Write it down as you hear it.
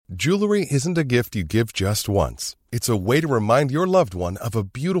Jewelry isn't a gift you give just once. It's a way to remind your loved one of a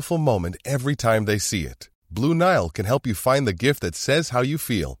beautiful moment every time they see it. Blue Nile can help you find the gift that says how you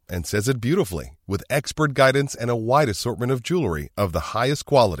feel and says it beautifully, with expert guidance and a wide assortment of jewelry of the highest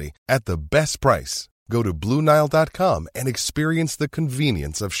quality at the best price. Go to BlueNile.com and experience the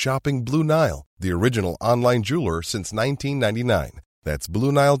convenience of shopping Blue Nile, the original online jeweler since 1999. That's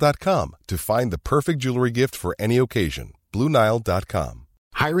BlueNile.com to find the perfect jewelry gift for any occasion. BlueNile.com.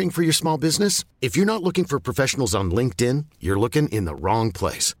 Hiring for your small business? If you're not looking for professionals on LinkedIn, you're looking in the wrong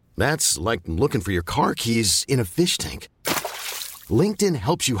place. That's like looking for your car keys in a fish tank. LinkedIn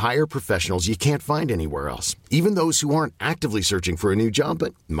helps you hire professionals you can't find anywhere else, even those who aren't actively searching for a new job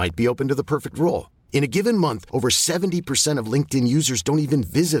but might be open to the perfect role. In a given month, over 70% of LinkedIn users don't even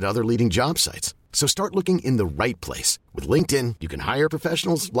visit other leading job sites. So start looking in the right place. With LinkedIn, you can hire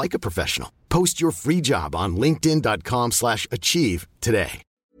professionals like a professional. Post your free job on linkedin.com/achieve today.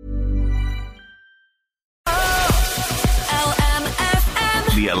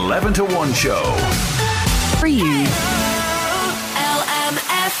 LMFM. The 11 to 1 show. For you.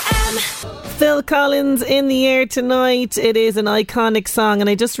 LMFM. Phil Collins in the air tonight. It is an iconic song, and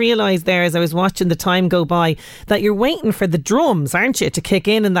I just realised there as I was watching the time go by that you're waiting for the drums, aren't you, to kick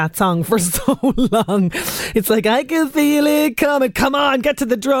in that song for so long. It's like, I can feel it coming. Come on, get to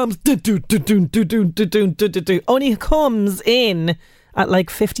the drums. Only comes in at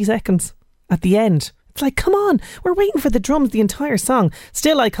like 50 seconds at the end. It's like, come on, we're waiting for the drums the entire song.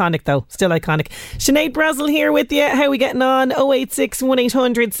 Still iconic though, still iconic. Sinead Brazel here with you. How are we getting on? 086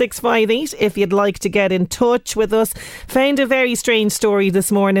 1800 658 if you'd like to get in touch with us. Found a very strange story this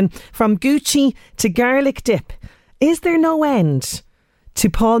morning. From Gucci to garlic dip. Is there no end to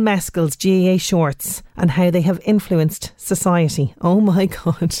Paul Mescal's GAA shorts and how they have influenced society? Oh my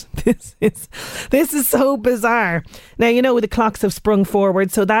God, this is so bizarre. Now, you know, the clocks have sprung forward,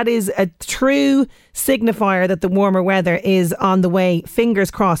 so that is a true signifier that the warmer weather is on the way.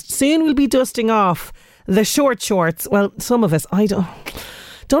 Fingers crossed. Soon we'll be dusting off the short shorts. Well, some of us, I don't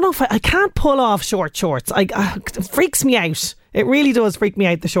know if I can't pull off short shorts. It freaks me out. It really does freak me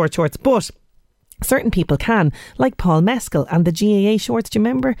out, the short shorts. But certain people can, like Paul Mescal and the GAA shorts. Do you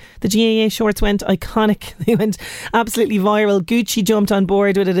remember? The GAA shorts went iconic. They went absolutely viral. Gucci jumped on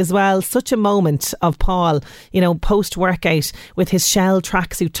board with it as well. Such a moment of Paul, you know, post-workout with his shell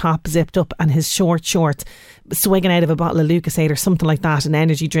tracksuit top zipped up and his short shorts, swigging out of a bottle of Lucasade or something like that, an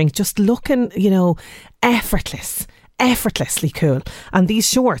energy drink, just looking, you know, effortlessly cool. And these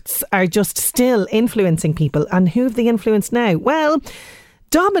shorts are just still influencing people. And who have they influenced now? Well,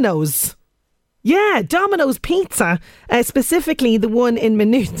 Domino's. Yeah, Domino's Pizza, specifically the one in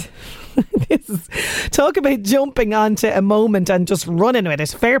Maynooth. Talk about jumping onto a moment and just running with it.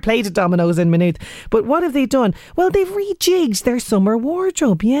 Fair play to Domino's in Maynooth. But what have they done? Well, they've rejigged their summer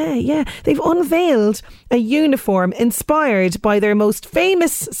wardrobe. Yeah. They've unveiled a uniform inspired by their most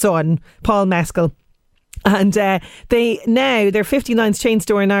famous son, Paul Mescal. And their 59th chain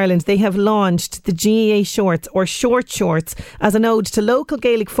store in Ireland, they have launched the GAA shorts, or short shorts, as an ode to local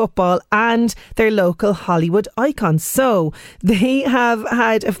Gaelic football and their local Hollywood icons. So they have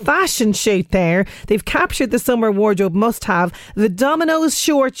had a fashion shoot there. They've captured the summer wardrobe must-have. The Domino's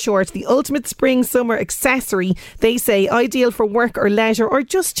short shorts, the ultimate spring-summer accessory, they say, ideal for work or leisure, or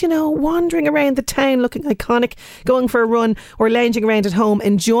just, you know, wandering around the town looking iconic, going for a run, or lounging around at home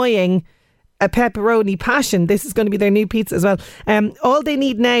enjoying a pepperoni passion. This is going to be their new pizza as well. All they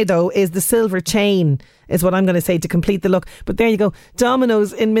need now, though, is the silver chain, is what I'm going to say, to complete the look. But there you go.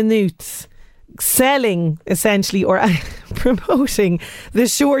 Domino's in Maynooth selling, essentially, or promoting the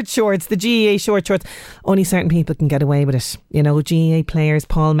short shorts, the GAA short shorts. Only certain people can get away with it. You know, GAA players,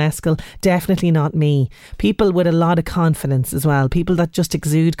 Paul Mescal, definitely not me. People with a lot of confidence as well. People that just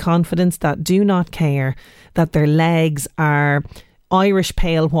exude confidence, that do not care that their legs are Irish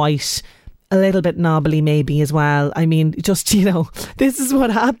pale white, a little bit knobbly maybe as well. I mean, just, you know, this is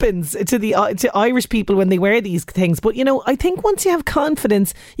what happens to Irish people when they wear these things. But, you know, I think once you have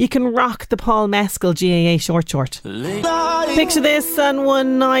confidence, you can rock the Paul Mescal GAA short. Picture this on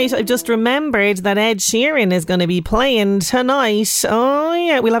one night. I've just remembered that Ed Sheeran is going to be playing tonight. Oh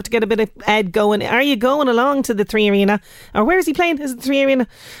yeah, we'll have to get a bit of Ed going. Are you going along to the Three Arena? Or where is he playing? Is it the Three Arena?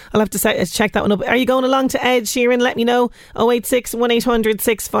 I'll have to check that one up. Are you going along to Ed Sheeran? Let me know. 086 1800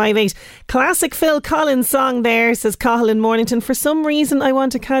 658. Classic Phil Collins song there, says Cahill in Mornington. For some reason I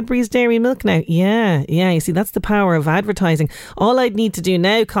want a Cadbury's Dairy Milk now. Yeah, you see, that's the power of advertising. All I'd need to do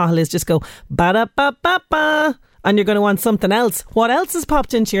now, Cahill, is just go ba-da-ba-ba-ba, and you're going to want something else. What else has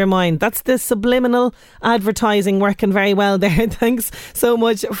popped into your mind? That's the subliminal advertising working very well there. Thanks so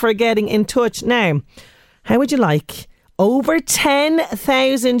much for getting in touch. Now, how would you like over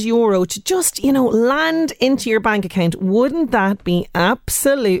 €10,000 to just, land into your bank account. Wouldn't that be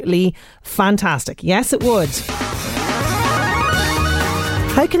absolutely fantastic? Yes, it would.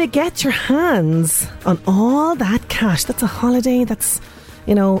 How can it get your hands on all that cash? That's a holiday, that's,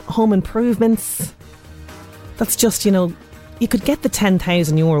 home improvements. That's just, you could get the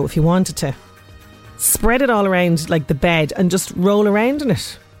 €10,000 if you wanted to. Spread it all around like the bed and just roll around in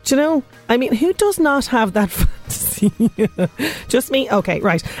it. Do you know? I mean, who does not have that fantasy? Just me? Okay,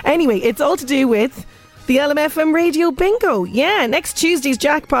 right. Anyway, it's all to do with the LMFM Radio Bingo. Yeah, next Tuesday's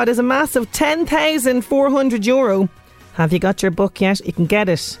jackpot is a massive €10,400. Have you got your book yet? You can get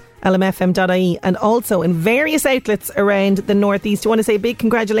it. lmfm.ie, and also in various outlets around the northeast. I want to say big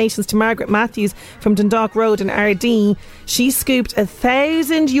congratulations to Margaret Matthews from Dundalk Road in Ardee. She scooped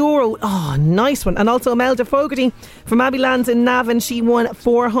 €1,000. Oh, nice one. And also Imelda Fogarty from Abbeylands in Navan. She won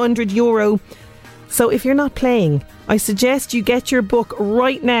 €400. So if you're not playing, I suggest you get your book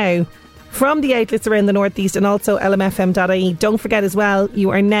right now from the outlets around the northeast and also lmfm.ie. Don't forget as well, you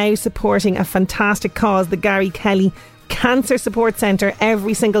are now supporting a fantastic cause, the Gary Kelly Cancer Support Centre,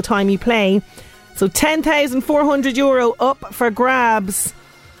 every single time you play. So €10,400 up for grabs.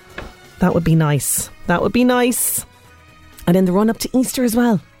 That would be nice. That would be nice. And in the run up to Easter as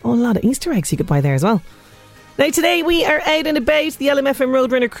well. Oh, a lot of Easter eggs you could buy there as well. Now today we are out and about. The LMFM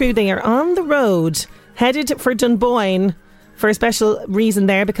Roadrunner crew, they are on the road, headed for Dunboyne for a special reason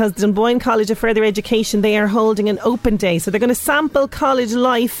there, because the Dunboyne College of Further Education, they are holding an open day. So they're going to sample college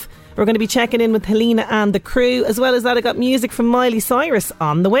life. We're going to be checking in with Helena and the crew. As well as that, I got music from Miley Cyrus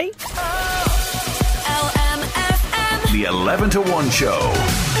on the way. LMFM. The 11 to 1 show.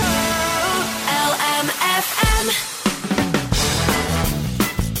 LMFM.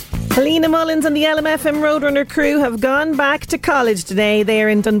 Helena Mullins and the LMFM Roadrunner crew have gone back to college today. They are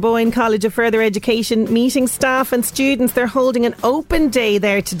in Dunboyne College of Further Education, meeting staff and students. They're holding an open day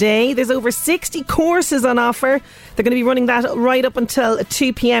there today. There's over 60 courses on offer. They're going to be running that right up until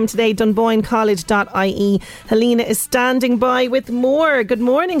 2 p.m. today, dunboynecollege.ie. Helena is standing by with more. Good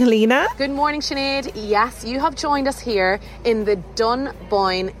morning, Helena. Good morning, Sinead. Yes, you have joined us here in the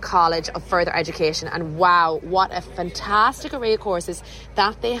Dunboyne College of Further Education, and wow, what a fantastic array of courses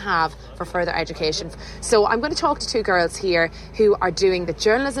that they have for further education. So I'm going to talk to two girls here who are doing the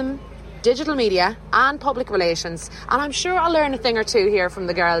journalism, digital media and public relations, and I'm sure I'll learn a thing or two here from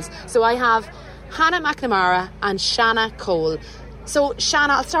the girls. So I have Hannah McNamara and Shanna Cole. So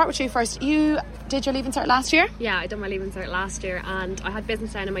Shanna, I'll start with you first. You did your Leaving Cert last year? Yeah, I did my Leaving Cert last year, and I had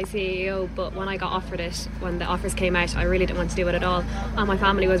business down in my CEO, but when I got offered it, when the offers came out, I really didn't want to do it at all, and my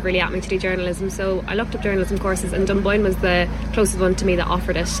family was really at me to do journalism, so I looked up journalism courses, and Dunboyne was the closest one to me that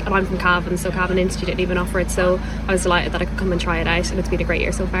offered it, and I'm from Cavan, so Cavan Institute didn't even offer it, so I was delighted that I could come and try it out, and it's been a great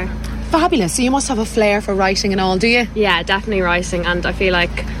year so far. Fabulous. So you must have a flair for writing and all, do you? Yeah, definitely writing, and I feel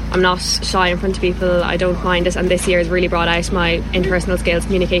like I'm not shy in front of people. I don't mind it, and this year has really brought out my interpersonal skills,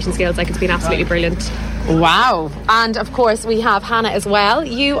 communication skills. Like, it's been absolutely brilliant. Wow. And of course we have Hannah as well.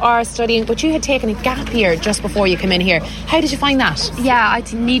 You are studying, but you had taken a gap year just before you came in here. How did you find that? Yeah, I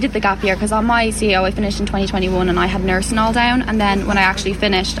needed the gap year because on my CEO I finished in 2021 and I had nursing all down, and then when I actually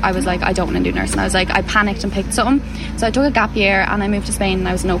finished I was like, I don't want to do nursing. I panicked and picked something, so I took a gap year and I moved to Spain and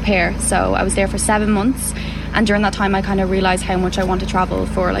I was an au pair, so I was there for 7 months. And during that time I kind of realised how much I want to travel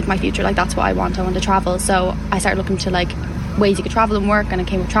for like my future. Like, that's what I want to travel. So I started looking to like ways you could travel and work, and I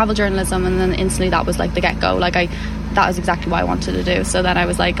came with travel journalism, and then instantly that was like the get-go. That was exactly what I wanted to do. So then I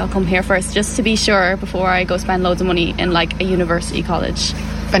was like, I'll come here first just to be sure before I go spend loads of money in like a university college.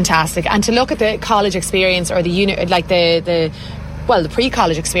 Fantastic. And to look at the college experience, or the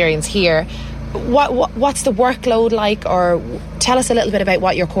pre-college experience here, what's the workload like, or tell us a little bit about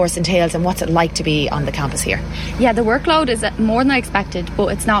what your course entails and what's it like to be on the campus here? Yeah, the workload is more than I expected, but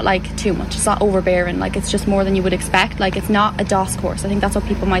it's not like too much. It's not overbearing. Like, it's just more than you would expect. Like, it's not a DOS course. I think that's what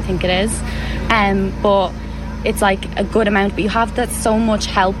people might think it is, but it's like a good amount. But you have that so much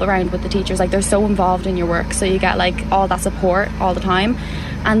help around with the teachers. Like, they're so involved in your work, so you get like all that support all the time.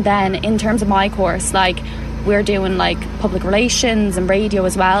 And then in terms of my course, like, we're doing like public relations and radio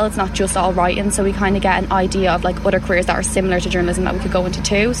as well. It's not just all writing, so we kind of get an idea of like other careers that are similar to journalism that we could go into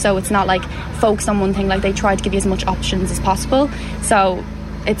too. So it's not like focused on one thing. Like, they try to give you as much options as possible, so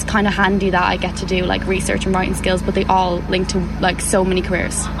it's kind of handy that I get to do like research and writing skills, but they all link to like so many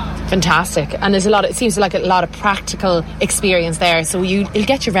careers. Fantastic. And there's it seems like a lot of practical experience there, so it'll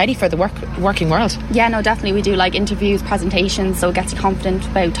get you ready for the working world. Yeah, no, definitely. We do like interviews, presentations, so it gets you confident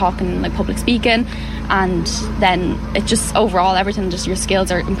about talking, like public speaking, and then it just overall everything, just your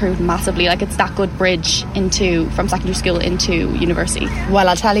skills are improved massively. Like it's that good bridge from secondary school into university. Well,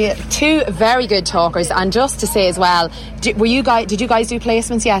 I'll tell you, two very good talkers, and just to say as well, did you guys do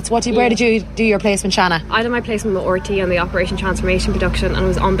placements yet? Where did you do your placement, Shanna? I did my placement with RT on the Operation Transformation production, and it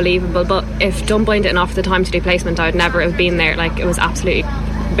was unbelievable. But if Dunboyne didn't offer the time to do placement, I would never have been there. Like it was absolutely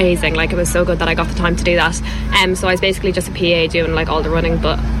amazing. Like it was so good that I got the time to do that. So I was basically just a PA doing like all the running,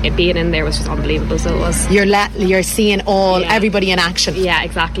 but it being in there was just unbelievable. So it was. You're seeing everybody in action. Yeah,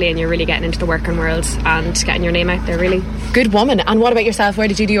 exactly, and you're really getting into the working world and getting your name out there. Really good woman. And what about yourself? Where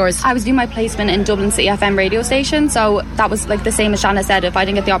did you do yours? I was doing my placement in Dublin City FM radio station. So that was like the same as Shanna said. If I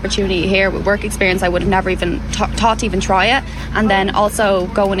didn't get the opportunity here with work experience, I would have never even thought to even try it. And then also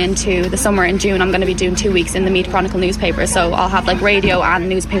going into the summer in June, I'm going to be doing 2 weeks in the Meath Chronicle newspaper. So I'll have like radio and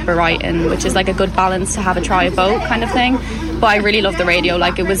newspaper writing, which is like a good balance to have a try of both kind of thing. But I really love the radio.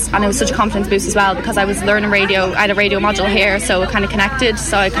 Like it was such a confidence boost as well, because I was learning radio. I had a radio module here, so it kind of connected.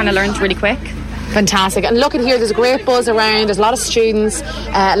 So I kind of learned really quick. Fantastic. And look at here, there's a great buzz around. There's a lot of students,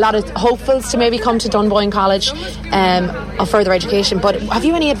 a lot of hopefuls to maybe come to Dunboyne College of further education. But have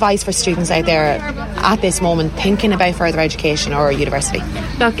you any advice for students out there at this moment thinking about further education or university?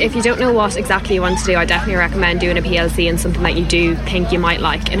 Look, if you don't know what exactly you want to do, I definitely recommend doing a PLC in something that you do think you might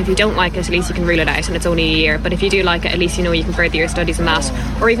like. And if you don't like it, at least you can rule it out, and it's only a year. But if you do like it, at least you know you can further your studies in that.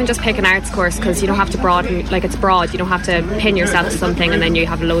 Or even just pick an arts course, because you don't have to broaden, like it's broad. You don't have to pin yourself to something and then you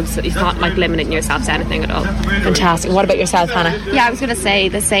have loads. It's not like limiting yourself to anything at all. Fantastic. What about yourself, Hannah? Yeah, I was going to say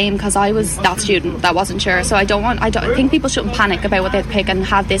the same, because I was that student that wasn't sure. So I think people shouldn't panic about what they pick and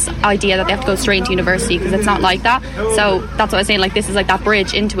have this idea that they have to go straight into university, because it's not like that. So that's what I was saying, like this is like that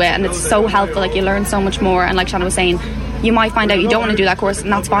bridge into it, and it's so helpful. Like you learn so much more, and like Shanna was saying, you might find out you don't want to do that course,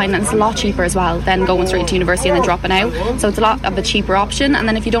 and that's fine, and it's a lot cheaper as well than going straight into university and then dropping out. So it's a lot of a cheaper option, and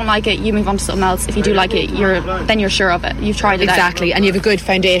then if you don't like it, you move on to something else. If you do like it, you're sure of it. You've tried it exactly, and you have a good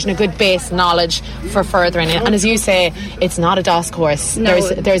foundation, a good base knowledge for furthering it. And as you say, it's not a DOS course. No.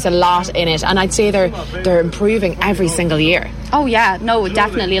 There's a lot in it, and I'd say they're improving every single year. Oh yeah, no,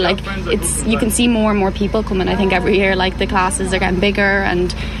 definitely. Like you can see more and more people coming, I think, every year. Like the classes are getting bigger,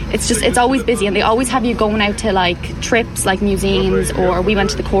 and it's always busy, and they always have you going out to like trips, like museums, or we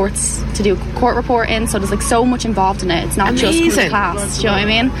went to the courts to do court reporting. So there's like so much involved in it. It's not just the class. Do you know what I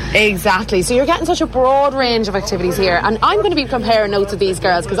mean? Exactly. So you're getting such a broad range of activities here, and I'm going to be comparing notes with these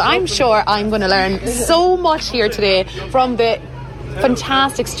girls, because I'm sure I'm going to learn so much here today from the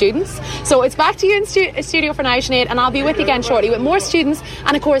fantastic students. So it's back to you in studio for now, Sinead, and I'll be with you again shortly with more students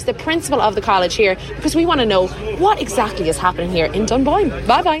and of course the principal of the college here, because we want to know what exactly is happening here in Dunboyne.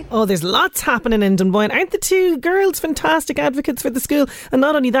 Bye bye. Oh, there's lots happening in Dunboyne. Aren't the two girls fantastic advocates for the school? And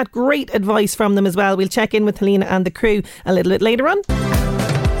not only that, great advice from them as well. We'll check in with Helena and the crew a little bit later on.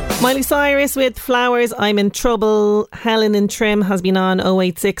 Miley Cyrus with Flowers, I'm in Trouble. Helen in Trim has been on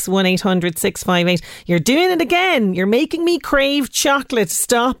 086 1800 658. You're doing it again. You're making me crave chocolate.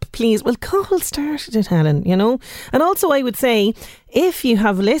 Stop, please. Well, Cole started it, Helen, you know. And also I would say, if you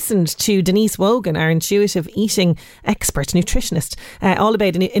have listened to Denise Wogan, our intuitive eating expert, nutritionist, all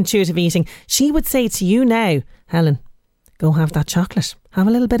about intuitive eating, she would say to you now, Helen, go have that chocolate. Have a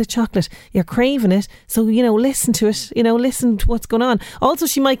little bit of chocolate. You're craving it. So, you know, listen to it. You know, listen to what's going on. Also,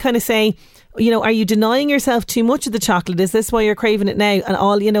 she might kind of say, you know, are you denying yourself too much of the chocolate? Is this why you're craving it now? And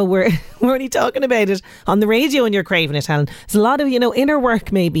all, you know, we're only talking about it on the radio and you're craving it, Helen. There's a lot of, you know, inner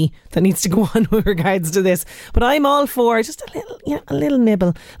work maybe that needs to go on with regards to this. But I'm all for just a little, you know, a little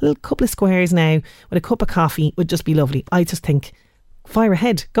nibble, a little couple of squares now with a cup of coffee would just be lovely. I just think, fire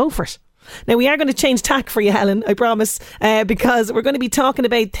ahead, go for it. Now we are going to change tack for you, Helen, I promise, because we're going to be talking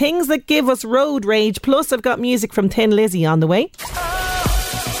about things that give us road rage. Plus I've got music from Thin Lizzy on the way.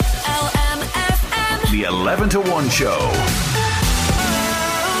 LMFM. The 11 to 1 show.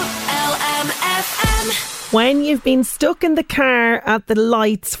 LMFM. When you've been stuck in the car at the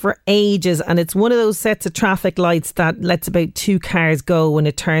lights for ages, and it's one of those sets of traffic lights that lets about 2 cars go when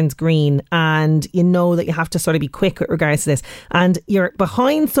it turns green, and you know that you have to sort of be quick with regards to this, and you're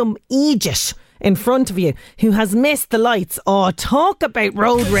behind some idiot in front of you who has missed the lights. Oh, talk about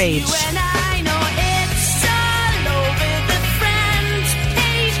road rage.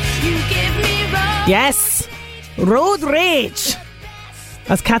 Yes, road rage.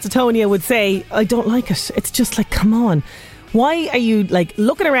 As Catatonia would say, I don't like it. It's just like, come on. Why are you like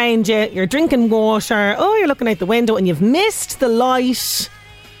looking around you? You're drinking water. Oh, you're looking out the window and you've missed the light.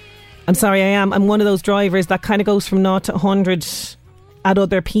 I'm sorry, I'm one of those drivers that kind of goes from 0 to 100 at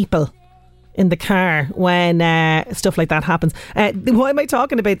other people in the car when stuff like that happens. Why am I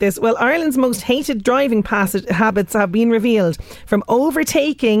talking about this? Well, Ireland's most hated driving habits have been revealed. From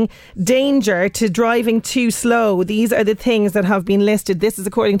overtaking danger to driving too slow. These are the things that have been listed. This is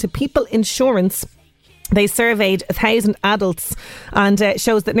according to People Insurance. They surveyed 1,000 adults and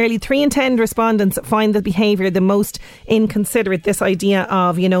shows that nearly 3 in 10 respondents find the behaviour the most inconsiderate. This idea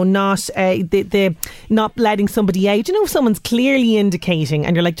of, not not letting somebody out. If someone's clearly indicating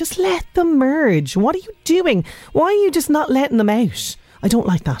and you're like, just let them merge. What are you doing? Why are you just not letting them out? I don't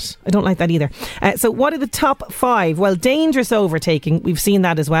like that. I don't like that either. So what are the top 5? Well, dangerous overtaking. We've seen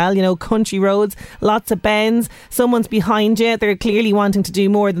that as well. Country roads, lots of bends. Someone's behind you. They're clearly wanting to do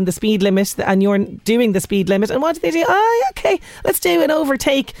more than the speed limit and you're doing the speed limit. And what do they do? Okay, let's do an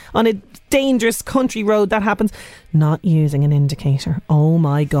overtake on a dangerous country road. That happens. Not using an indicator. Oh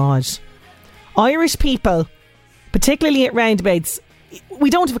my God. Irish people, particularly at roundabouts, we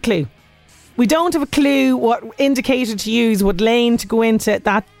don't have a clue. We don't have a clue what indicator to use, what lane to go into.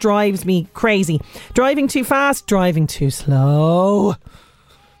 That drives me crazy. Driving too fast, driving too slow.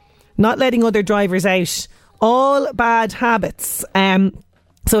 Not letting other drivers out. All bad habits.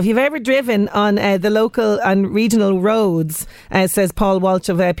 So if you've ever driven on the local and regional roads, says Paul Walsh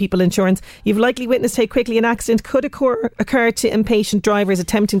of People Insurance, you've likely witnessed how quickly an accident could occur to impatient drivers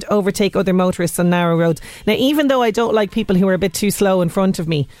attempting to overtake other motorists on narrow roads. Now, even though I don't like people who are a bit too slow in front of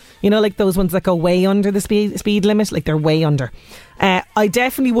me, like those ones that go way under the speed limit, like they're way under. I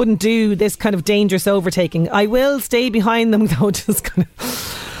definitely wouldn't do this kind of dangerous overtaking. I will stay behind them though, just kind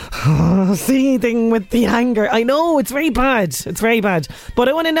of seething with the anger. I know, it's very bad. It's very bad. But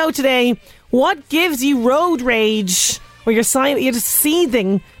I want to know today, what gives you road rage where you're just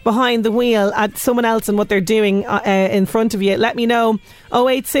seething behind the wheel at someone else and what they're doing in front of you? Let me know.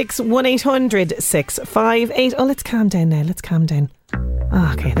 086 1800 658. Oh, let's calm down now. Let's calm down.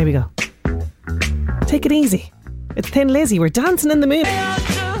 Okay, there we go. Take it easy. It's Thin Lizzy. We're dancing in the mood.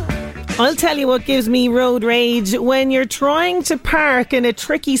 I'll tell you what gives me road rage: when you're trying to park in a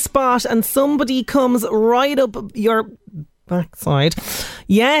tricky spot and somebody comes right up your backside.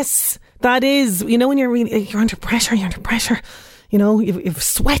 Yes, that is, when you're under pressure, you're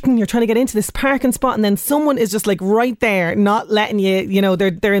sweating, you're trying to get into this parking spot and then someone is just like right there, not letting you,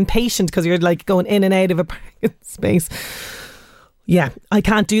 they're impatient because you're like going in and out of a parking space. Yeah, I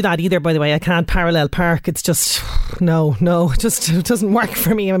can't do that either, by the way. I can't parallel park. It's just, no, it doesn't work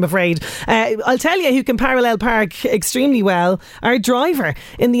for me, I'm afraid. I'll tell you who can parallel park extremely well. Our driver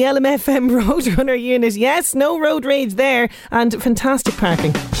in the LMFM Roadrunner unit. Yes, no road rage there, and fantastic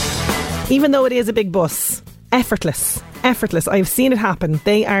parking. Even though it is a big bus. Effortless. I've seen it happen.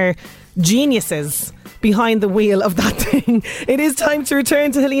 They are geniuses behind the wheel of that thing. It is time to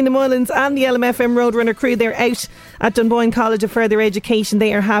return to Helena Mullins and the LMFM Roadrunner crew. They're out at Dunboyne College of Further Education.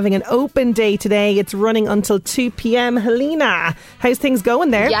 They are having an open day today. It's running until 2 p.m. Helena, how's things going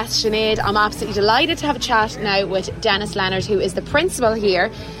there? Yes, Sinead, I'm absolutely delighted to have a chat now with Dennis Leonard, who is the principal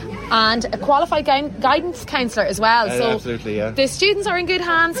here and a qualified guidance counsellor as well. So absolutely, yeah. The students are in good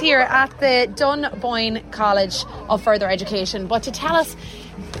hands here at the Dunboyne College of Further Education. But to tell us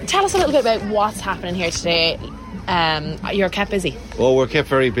a little bit about what's happening here today. You're kept busy. Well, we're kept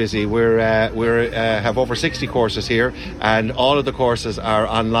very busy. We have over 60 courses here, and all of the courses are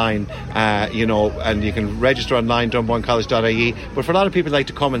online. And you can register online, dunboynecollege.ie. But for a lot of people, like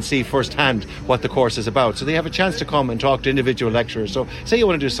to come and see firsthand what the course is about, so they have a chance to come and talk to individual lecturers. So, say you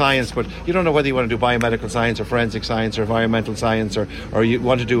want to do science, but you don't know whether you want to do biomedical science or forensic science or environmental science, or you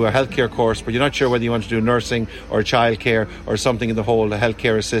want to do a healthcare course, but you're not sure whether you want to do nursing or childcare or something in the whole, a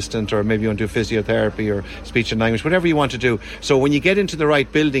healthcare assistant, or maybe you want to do physiotherapy or speech and language, whatever you want to do. So when you get into the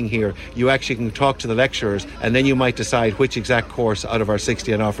right building here, you actually can talk to the lecturers, and then you might decide which exact course out of our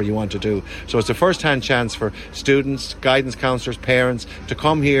 60 on offer you want to do. So it's a first-hand chance for students, guidance counsellors, parents to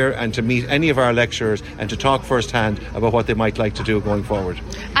come here and to meet any of our lecturers and to talk first-hand about what they might like to do going forward.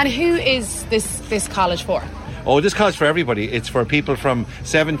 And who is this college for? Oh, this college for everybody. It's for people from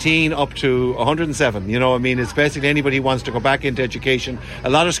 17 up to 107. It's basically anybody who wants to go back into education. A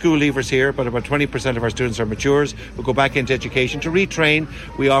lot of school leavers here, but about 20% of our students are matures who go back into education to retrain.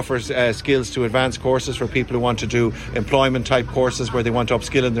 We offer skills to advanced courses for people who want to do employment type courses where they want to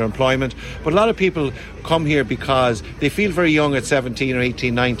upskill in their employment. But a lot of people come here because they feel very young at 17 or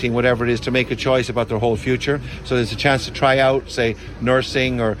 18, 19, whatever it is, to make a choice about their whole future. So there's a chance to try out, say,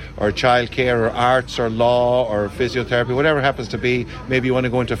 nursing or childcare or arts or law or physiotherapy, whatever it happens to be. Maybe you want to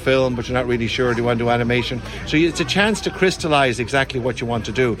go into film, but you're not really sure. Do you want to do animation? So it's a chance to crystallize exactly what you want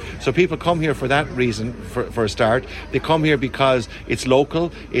to do. So people come here for that reason, for a start. They come here because it's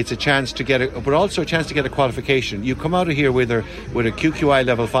local. It's a chance to get but also a chance to get a qualification. You come out of here with a QQI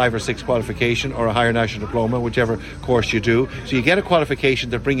level 5 or 6 qualification or a higher national diploma, whichever course you do. So you get a qualification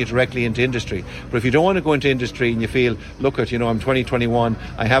that bring you directly into industry. But if you don't want to go into industry and you feel, look at, I'm 2021,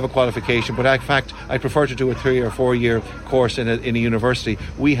 I have a qualification, but in fact I prefer to do a 3 or 4 year course in a university.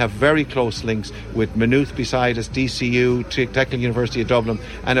 We have very close links with Maynooth beside us, DCU, Technical University of Dublin,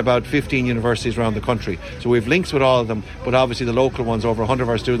 and about 15 universities around the country. So we have links with all of them, but obviously the local ones, over 100 of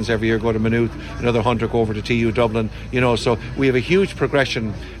our students every year go to Maynooth, another 100 go over to TU Dublin, so we have a huge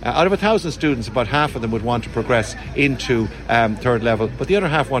progression. Out of 1,000 students, about half of them would want to progress into third level, but the other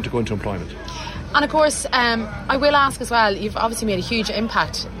half want to go into employment. And of course, I will ask as well, you've obviously made a huge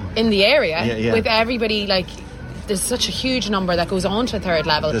impact in the area with everybody, there's such a huge number that goes on to third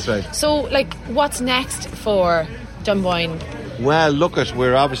level. That's right. So, what's next for Dunboyne? Well,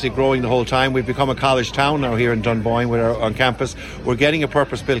 we're obviously growing the whole time. We've become a college town now here in Dunboyne on campus. We're getting a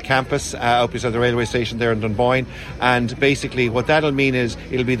purpose-built campus out beside the railway station there in Dunboyne. And basically what that'll mean is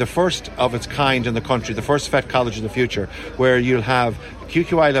it'll be the first of its kind in the country, the first FET college in the future, where you'll have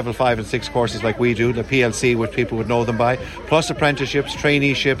QQI level 5 and 6 courses like we do, the PLC, which people would know them by, plus apprenticeships,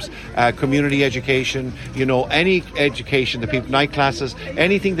 traineeships, community education, any education that people, night classes,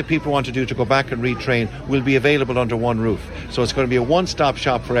 anything that people want to do to go back and retrain will be available under one roof. So it's going to be a one-stop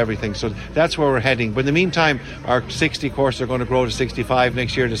shop for everything. So that's where we're heading. But in the meantime, our 60 courses are going to grow to 65,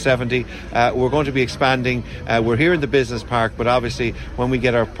 next year to 70. We're going to be expanding. We're here in the business park, but obviously when we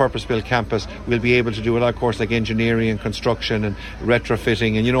get our purpose-built campus, we'll be able to do a lot of courses like engineering and construction and retrofitting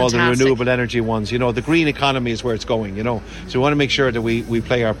and all the renewable energy ones. The green economy is where it's going, So we want to make sure that we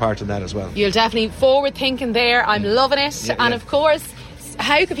play our part in that as well. You're definitely forward thinking there. I'm loving it. And of course,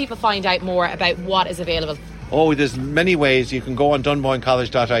 how can people find out more about what is available? Oh, there's many ways. You can go on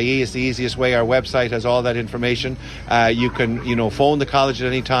dunboynecollege.ie. It's the easiest way. Our website has all that information. You can, phone the college at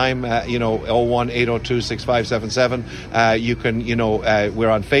any time, 018026577. You can, we're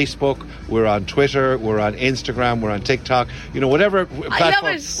on Facebook, we're on Twitter, we're on Instagram, we're on TikTok. Whatever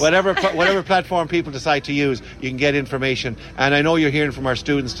platform, whatever platform people decide to use, you can get information. And I know you're hearing from our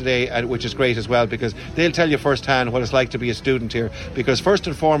students today, which is great as well, because they'll tell you firsthand what it's like to be a student here. Because first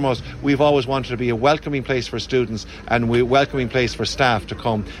and foremost, we've always wanted to be a welcoming place for students and a welcoming place for staff to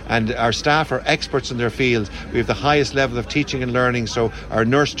come, and our staff are experts in their field. We have the highest level of teaching and learning, so our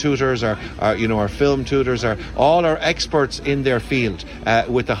nurse tutors, our film tutors are all our experts in their field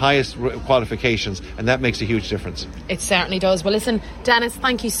with the highest qualifications, and that makes a huge difference. It certainly does. Well, listen, Dennis,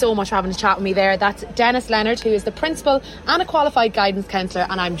 thank you so much for having a chat with me there. That's Dennis Leonard, who is the principal and a qualified guidance counsellor,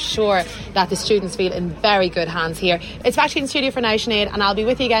 and I'm sure that the students feel in very good hands here. It's back in the studio for now, Sinead, and I'll be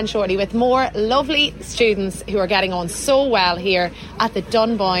with you again shortly with more lovely students who are getting on so well here at the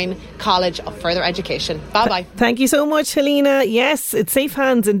Dunboyne College of Further Education. Bye-bye. Thank you so much, Helena. Yes, it's safe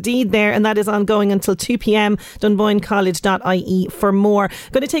hands indeed there, and that is ongoing until 2 p.m. dunboynecollege.ie for more.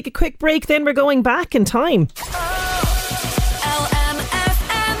 Going to take a quick break, then we're going back in time.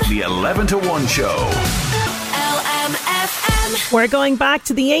 LMFM. The 11 to 1 show. LMFM. We're going back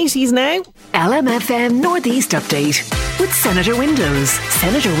to the 80s now. LMFM Northeast Update with Senator Windows.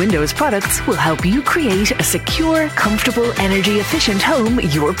 Senator Windows products will help you create a secure, comfortable, energy efficient home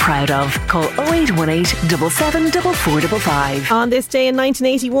you're proud of. Call 0818 774455. On this day in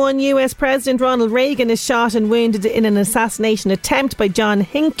 1981, US President Ronald Reagan is shot and wounded in an assassination attempt by John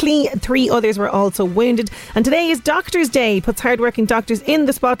Hinckley. 3 others were also wounded. And today is Doctors' Day. Puts hardworking doctors in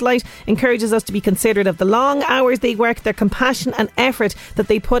the spotlight, encourages us to be considerate of the long hours they work, their compassion and effort that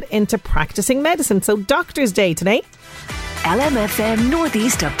they put into practicing medicine. So Doctors' Day today. LMFM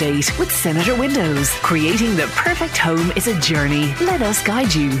Northeast Update with Senator Windows. Creating the perfect home is a journey. Let us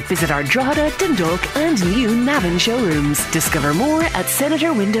guide you. Visit our Drogheda, Dundalk and new Navan showrooms. Discover more at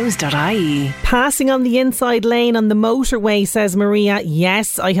senatorwindows.ie. Passing on the inside lane on the motorway, says Maria.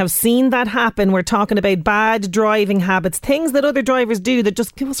 Yes, I have seen that happen. We're talking about bad driving habits, things that other drivers do that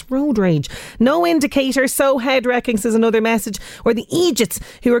just give us road rage. No indicator, so head wrecking, says another message. Or the idiots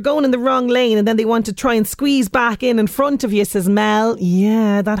who are going in the wrong lane and then they want to try and squeeze back in front of you, says Mel.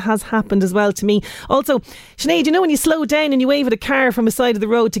 Yeah, that has happened as well to me. Also, Sinead, you know when you slow down and you wave at a car from the side of the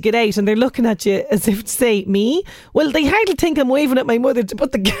road to get out and they're looking at you as if to say, me? Well, they hardly think I'm waving at my mother to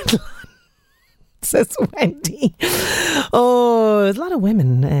put the kettle on, says Wendy. Oh, there's a lot of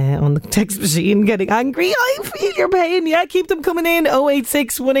women on the text machine getting angry. I feel your pain. Yeah, keep them coming in.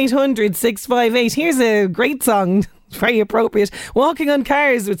 086 1800 658. Here's a great song, very appropriate. Walking on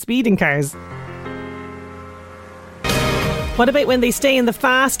Cars with Speeding Cars. What about when they stay in the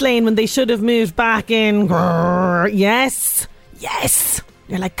fast lane when they should have moved back in? Grrr. Yes.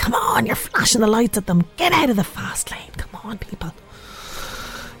 You're like, come on, you're flashing the lights at them. Get out of the fast lane. Come on, people.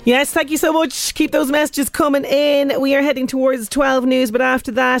 Yes, thank you so much. Keep those messages coming in. We are heading towards 12 news, but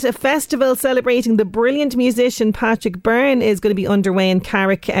after that, a festival celebrating the brilliant musician Patrick Byrne is going to be underway in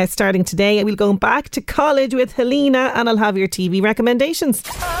Carrick starting today. We'll go back to college with Helena, and I'll have your TV recommendations.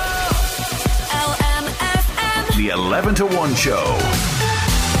 LMFM. The 11 to 1 show.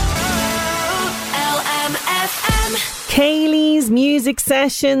 Kaylee's music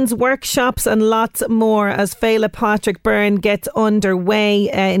sessions, workshops and lots more as Féile Patrick Byrne gets underway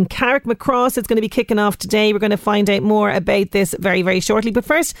in Carrickmacross. It's going to be kicking off today. We're going to find out more about this very, very shortly. But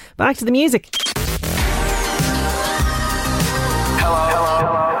first, back to the music. Hello.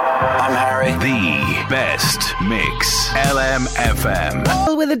 I'm Harry. The best mix. LMFM.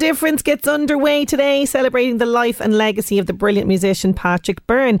 All with a Difference gets underway today, celebrating the life and legacy of the brilliant musician Patrick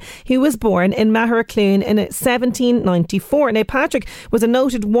Byrne, who was born in Magheracloone in 1794. Now, Patrick was a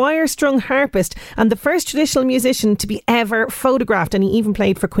noted wire-strung harpist and the first traditional musician to be ever photographed, and he even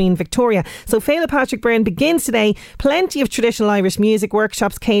played for Queen Victoria. So Féile Patrick Byrne begins today. Plenty of traditional Irish music,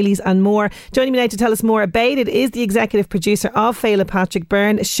 workshops, Kaylee's and more. Joining me now to tell us more about it is the executive producer of Féile Patrick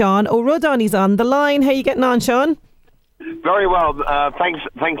Byrne, Sean O'Rudon. He's on the line. How are you getting on, Sean? Very well.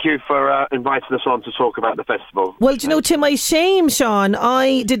 Thank you for inviting us on to talk about the festival. Well, do you know, to my shame, Sean,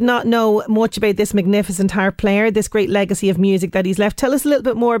 I did not know much about this magnificent harp player, this great legacy of music that he's left. Tell us a little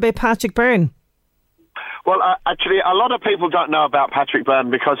bit more about Patrick Byrne. Well, actually, a lot of people don't know about Patrick Byrne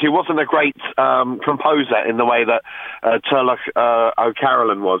because he wasn't a great composer in the way that Turlough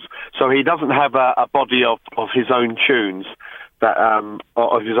O'Carolan was. So he doesn't have a body of his own tunes.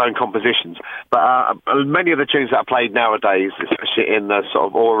 Of his own compositions, but many of the tunes that are played nowadays, especially in the sort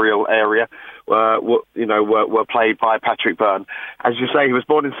of Oriel area, were played by Patrick Byrne. As you say, he was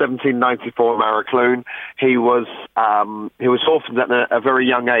born in 1794 in Magheracloone. He was orphaned at a very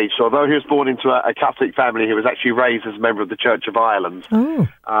young age. So although he was born into a Catholic family, he was actually raised as a member of the Church of Ireland. Oh.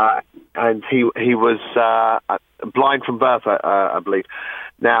 And he was blind from birth, I believe.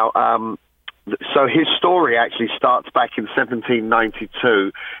 Now. So his story actually starts back in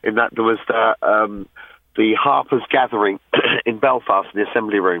 1792, in that there was the Harpers Gathering in Belfast in the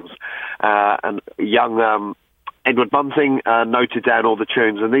Assembly Rooms, and young Edward Bunting noted down all the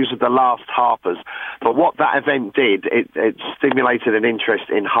tunes, and these were the last harpers. But what that event did, it stimulated an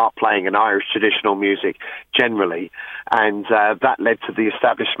interest in harp playing and Irish traditional music generally, and that led to the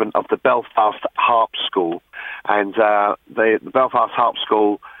establishment of the Belfast Harp School. And the Belfast Harp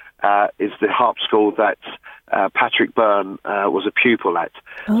School is the harp school that Patrick Byrne was a pupil at.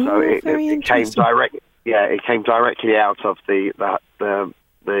 Oh, so it came direct. Yeah, it came directly out of the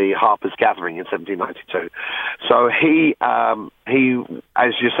Harpers Gathering in 1792. So he,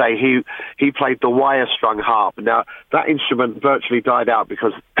 as you say, he played the wire-strung harp. Now that instrument virtually died out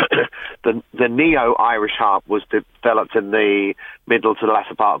because the neo-Irish harp was developed in the middle to the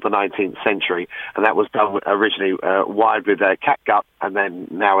latter part of the 19th century, and that was done originally wired with a catgut, and then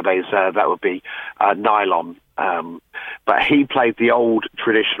nowadays that would be nylon. But he played the old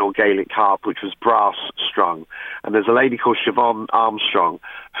traditional Gaelic harp, which was brass strung. And there's a lady called Siobhan Armstrong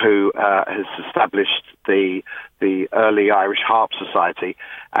who has established the early Irish Harp Society,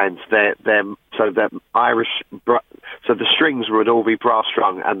 and the strings would all be brass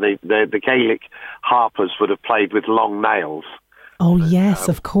strung, and the Gaelic harpers would have played with long nails. Oh yes,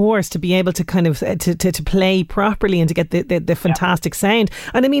 of course, to be able to kind of to play properly and to get the fantastic sound.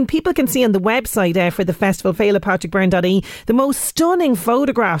 And I mean, people can see on the website for the festival, FéilePatrickByrne.ie, the most stunning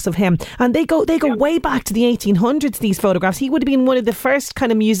photographs of him, and they go way back to the 1800s. These photographs, he would have been one of the first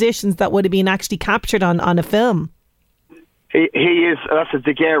kind of musicians that would have been actually captured on a film. He is, that's a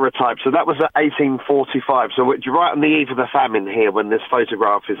daguerreotype, so that was at 1845, so we're right on the eve of the famine here when this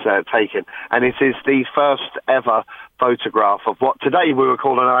photograph is taken, and it is the first ever photograph of what today we would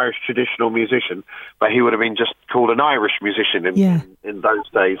call an Irish traditional musician, but he would have been just called an Irish musician in those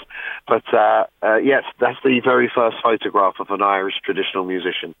days. But yes, that's the very first photograph of an Irish traditional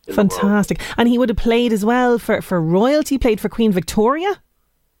musician. Fantastic. And he would have played as well for royalty, played for Queen Victoria?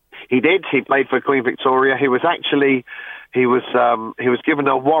 He did. He played for Queen Victoria. He was given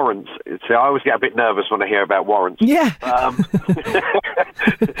a warrant. So I always get a bit nervous when I hear about warrants. Yeah. But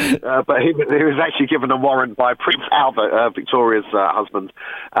he was actually given a warrant by Prince Albert, Victoria's husband.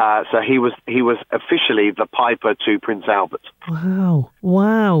 So he was officially the piper to Prince Albert.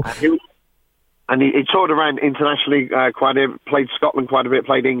 Wow. And he toured around internationally quite a bit, played Scotland quite a bit,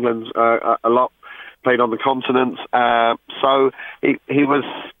 played England a lot. played on the continent. So he was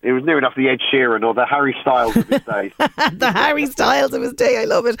near enough the Ed Sheeran or the Harry Styles of his day. The Harry Styles of his day, I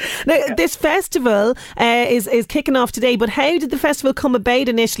love it. Now, this festival is kicking off today, but how did the festival come about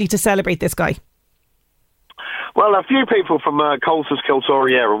initially to celebrate this guy? Well, a few people from Colter's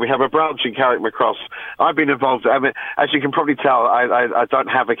Kiltoriera. We have a branch in Carrickmacross. I've been involved. I mean, as you can probably tell, I don't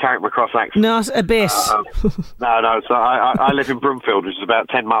have a Carrickmacross accent. Not a bit. No. So I live in Broomfield, which is about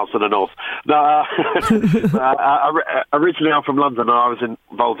 10 miles to the north. No, originally I'm from London, and I was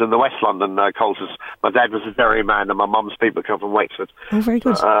involved in the West London Colters. My dad was a dairyman, and my mum's people come from Wexford. Oh, very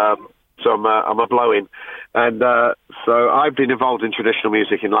good. So I'm a blow-in, and so I've been involved in traditional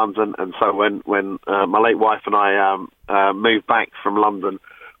music in London. And so when my late wife and I moved back from London,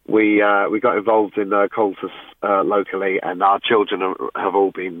 we got involved in Colters locally, and our children have all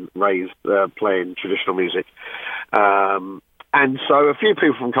been raised playing traditional music. And so a few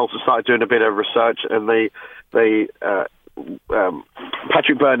people from Colters started doing a bit of research, and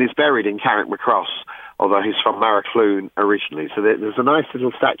Patrick Byrne is buried in Carrickmacross, although he's from Maracloon originally. So there's a nice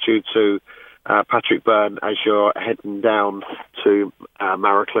little statue to Patrick Byrne as you're heading down to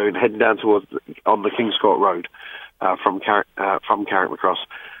Maracloon, heading down towards on the King's Court Road from Carrickmacross,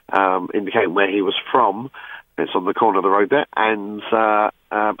 indicating where he was from. It's on the corner of the road there, and but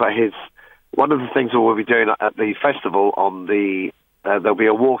one of the things that we'll be doing at the festival on the there'll be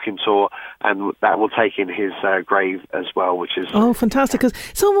a walking tour, and that will take in his grave as well, which is fantastic. Because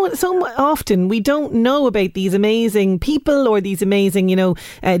so often we don't know about these amazing people or these amazing,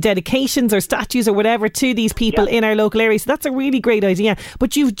 dedications or statues or whatever to these people in our local area. So that's a really great idea.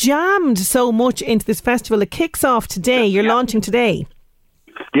 But you've jammed so much into this festival. It kicks off today. You're launching today.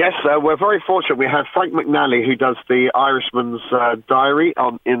 Yes, we're very fortunate. We have Frank McNally, who does the Irishman's Diary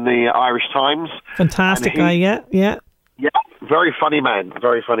in the Irish Times. Fantastic guy, yeah. Yeah, very funny man.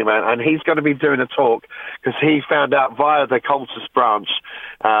 And he's going to be doing a talk because he found out via the Colters branch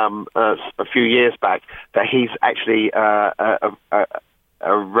a few years back that he's actually a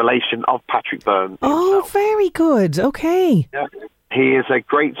relation of Patrick Byrne himself. Oh, very good. Okay. Yeah. He is a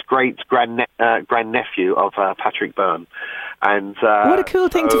great-great-grandnephew of Patrick Byrne. And what a cool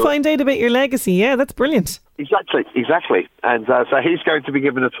thing to find out about your legacy. Yeah, that's brilliant. Exactly. And so he's going to be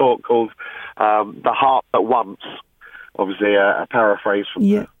giving a talk called The Harp That Once. Obviously, a paraphrase from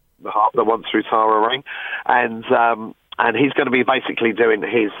the Harp That Once through Tara Ring. And he's going to be basically doing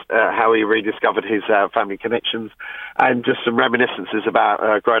his how he rediscovered his family connections and just some reminiscences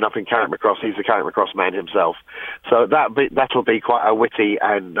about growing up in Carrickmacross. He's a Carrickmacross man himself. So that'll be quite a witty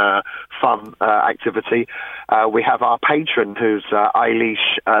and fun activity. We have our patron, who's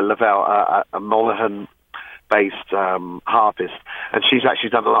Eilish Lavelle, a Monaghan based harpist, and she's actually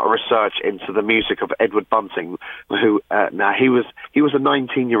done a lot of research into the music of Edward Bunting, who now he was a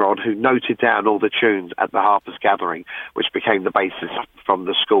 19-year-old who noted down all the tunes at the Harpers Gathering, which became the basis from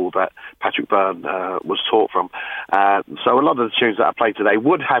the school that Patrick Byrne was taught from. So a lot of the tunes that I played today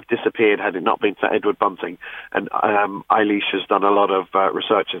would have disappeared had it not been for Edward Bunting, and Eilish has done a lot of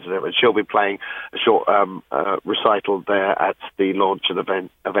research into it, and she'll be playing a short recital there at the launch of the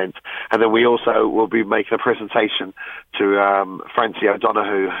event. And then we also will be making a presentation to Francie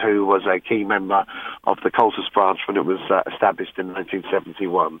O'Donoghue, who was a key member of the Colters branch when it was established in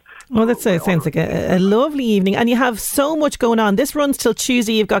 1971. Oh, that sounds like a lovely evening. And you have so much going on. This runs till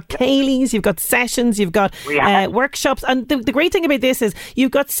Tuesday. You've got Cayleys, you've got sessions, you've got workshops. And the great thing about this is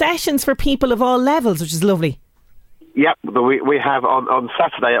you've got sessions for people of all levels, which is lovely. Yep, we have on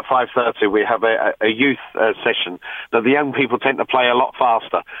Saturday at 5:30. We have a youth session. Now the young people tend to play a lot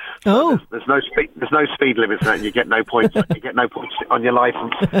faster. Oh, there's no speed limits, and you get no points. You get no points on your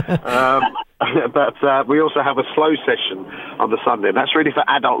license. But we also have a slow session on the Sunday, and that's really for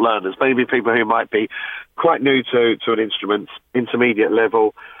adult learners, maybe people who might be quite new to an instrument, intermediate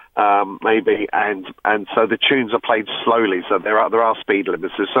level. Maybe, and so the tunes are played slowly, so there are speed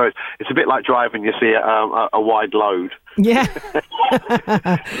limits. So it's a bit like driving. You see a wide load. Yeah.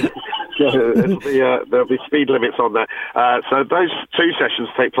 There'll be speed limits on that. So those two sessions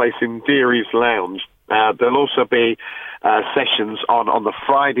take place in Deary's Lounge. There'll also be sessions on the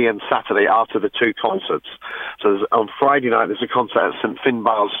Friday and Saturday after the two concerts. So on Friday night there's a concert at St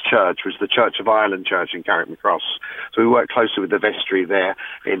Finbarr's Church, which is the Church of Ireland Church in Carrickmacross. So we work closely with the vestry there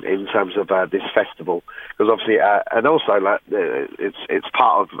in terms of this festival, because obviously and also it's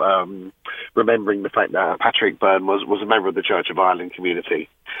part of remembering the fact that Patrick Byrne was a member of the Church of Ireland community.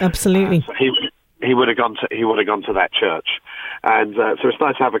 Absolutely. So he would have gone to that church. And so it's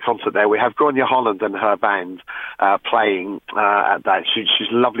nice to have a concert there. We have Gráinne Holland and her band playing at that. She's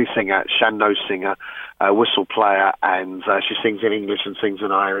a lovely singer, Shanno singer, whistle player, and she sings in English and sings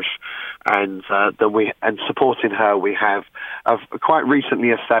in Irish. And then supporting her, we have a quite recently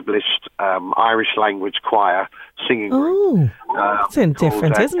established Irish language choir singing group. Oh, that's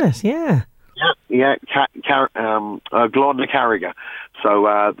different, isn't it? Yeah. Yeah, Glorna Carriga. So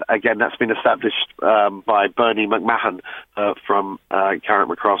again, that's been established by Bernie McMahon from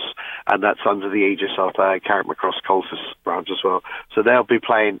Carrickmacross, and that's under the aegis of Carrickmacross Colchis branch as well. So they'll be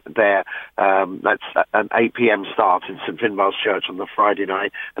playing there. That's an 8 p.m. start in St Finbarr's Church on the Friday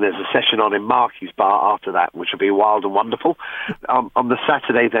night, and there's a session on in Marky's Bar after that, which will be wild and wonderful. On the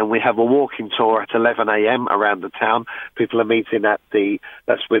Saturday, then we have a walking tour at 11 a.m. around the town. People are meeting at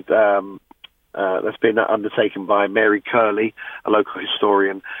that's been undertaken by Mary Curley, a local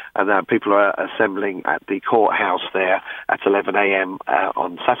historian, and people are assembling at the courthouse there at 11 a.m.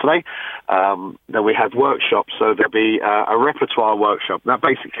 On Saturday. Then we have workshops, so there'll be a repertoire workshop. That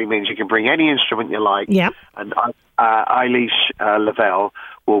basically means you can bring any instrument you like. Yeah. And Eilish Lavelle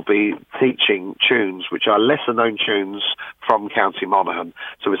will be teaching tunes which are lesser-known tunes from County Monaghan.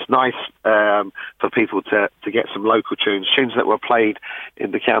 So it's nice for people to get some local tunes that were played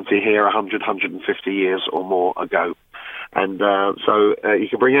in the county here 100, 150 years or more ago. And so you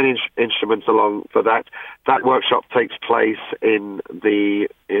can bring any instruments along for that. That workshop takes place in the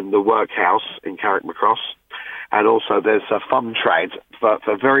workhouse in Carrickmacross. And also there's a fun trade for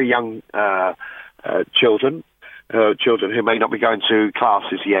very young children who may not be going to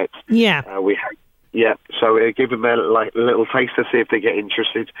classes yet. Yeah. So give them a little taste to see if they get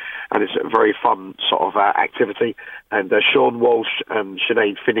interested, and it's a very fun sort of activity. And Sean Walsh and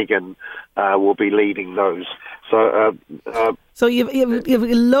Sinead Finnegan will be leading those. So I'm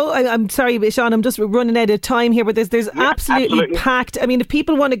sorry, Sean, I'm just running out of time here, but there's absolutely packed. I mean, if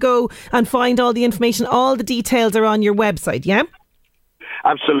people want to go and find all the information, all the details are on your website, yeah?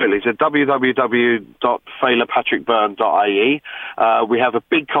 Absolutely. So www.felapatrickbyrne.ie. We have a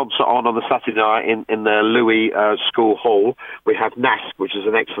big concert on the Saturday night in the Louis School Hall. We have Nask, which is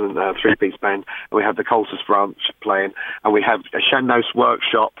an excellent three-piece band, and we have the Colchis branch playing, and we have a Shannos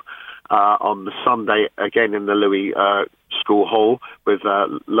workshop on the Sunday, again in the Louis School Hall, with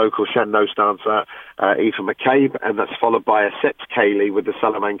local Shannos dancer Eva McCabe, and that's followed by a Sept Cayley with the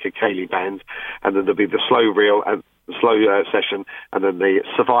Salamanca Cayley band, and then there'll be the slow reel and slow session, and then the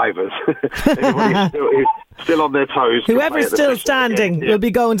survivors. Everybody who's still on their toes. Whoever's still standing will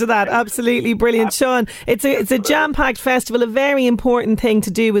be going to that. Absolutely brilliant. Sean, it's a jam-packed festival, a very important thing to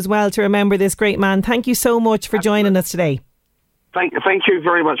do as well to remember this great man. Thank you so much for joining us today. Thank you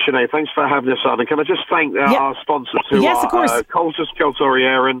very much, Sinead. Thanks for having us on. And can I just thank our sponsors who are Colchis Celtori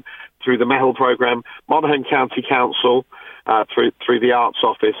Éireann through the MEHL programme, Monaghan County Council through the Arts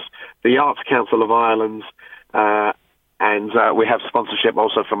Office, the Arts Council of Ireland, and we have sponsorship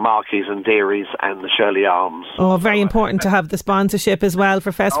also from Marky's and Deary's and the Shirley Arms. Oh, very important to have the sponsorship as well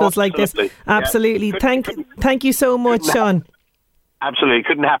for festivals like this. Absolutely. Yeah. Thank you so much, Sean. Absolutely,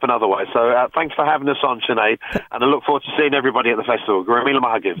 couldn't happen otherwise. So thanks for having us on, Sinead, and I look forward to seeing everybody at the festival. Gormila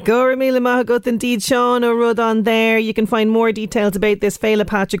Mahagut. Gormila Mahagut indeed. Sean O'Rudd on there. You can find more details about this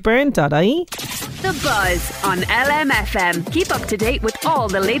felapatrickbyrne.ie. The Buzz on LMFM. Keep up to date with all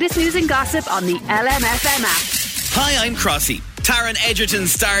the latest news and gossip on the LMFM app. Hi, I'm Crossy. Taron Egerton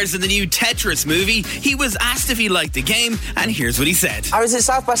stars in the new Tetris movie. He was asked if he liked the game, and here's what he said. I was at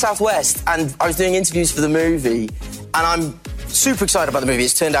South by Southwest, and I was doing interviews for the movie, and I'm super excited about the movie.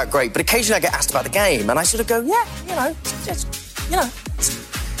 It's turned out great, but occasionally I get asked about the game, and I sort of go,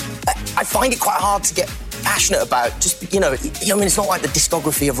 I find it quite hard to get passionate about. Just I mean, it's not like the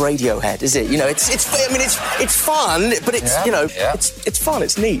discography of Radiohead, is it? It's fun, but it's it's fun.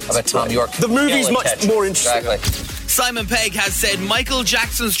 It's neat. How about Tom York? The movie's much more interesting. Exactly. Simon Pegg has said Michael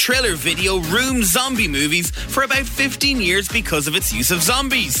Jackson's Thriller video ruined zombie movies for about 15 years because of its use of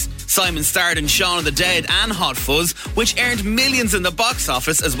zombies. Simon starred in Shaun of the Dead and Hot Fuzz, which earned millions in the box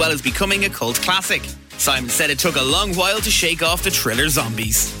office as well as becoming a cult classic. Simon said it took a long while to shake off the Thriller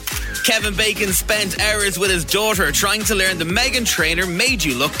zombies. Kevin Bacon spent hours with his daughter trying to learn the Meghan Trainor Made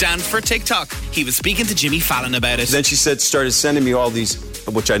You Look dance for TikTok. He was speaking to Jimmy Fallon about it. Then she started sending me all these,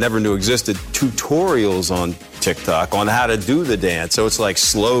 which I never knew existed, tutorials on TikTok on how to do the dance. So it's like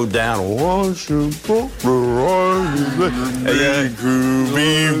slowed down.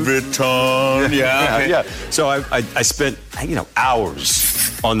 Yeah. So I spent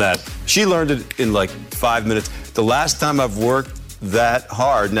hours on that. She learned it in like 5 minutes. The last time I've worked that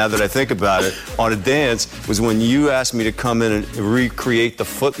hard, now that I think about it, on a dance was when you asked me to come in and recreate the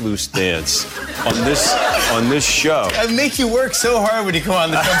Footloose dance on this show. I make you work so hard when you come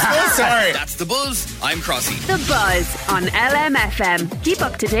on the show. I'm so sorry. That's The Buzz. I'm Crossy. The Buzz on LMFM. Keep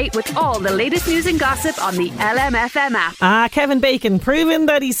up to date with all the latest news and gossip on the LMFM app. Kevin Bacon proving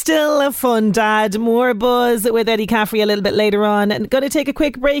that he's still a fun dad. More Buzz with Eddie Caffrey a little bit later on. And going to take a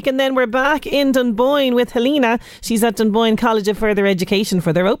quick break, and then we're back in Dunboyne with Helena. She's at Dunboyne College of Further Education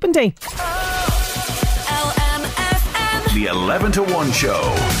for their open day. LMFM. The 11 to 1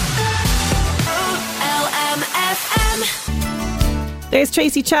 show. There's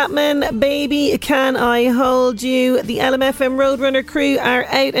Tracy Chapman, Baby Can I Hold You. The LMFM Roadrunner crew are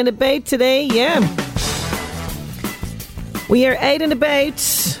out and about today, yeah. We are out and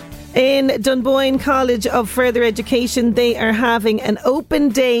about in Dunboyne College of Further Education. They are having an open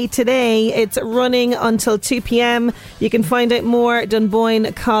day today. It's running until 2 p.m. You can find out more at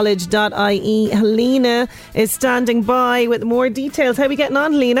dunboynecollege.ie. Helena is standing by with more details. How are we getting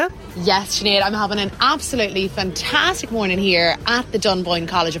on, Helena? Yes, Sinead, I'm having an absolutely fantastic morning here at the Dunboyne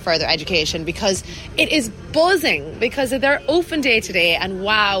College of Further Education because it is buzzing because of their open day today, and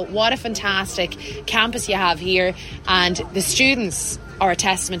wow, what a fantastic campus you have here, and the students are a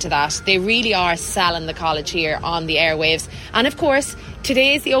testament to that. They really are selling the college here on the airwaves. And of course,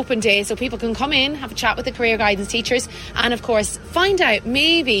 today is the open day, so people can come in, have a chat with the career guidance teachers, and of course find out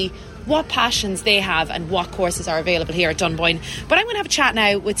maybe what passions they have and what courses are available here at Dunboyne. But I'm going to have a chat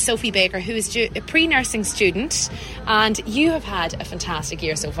now with Sophie Baker, who is a pre-nursing student, and you have had a fantastic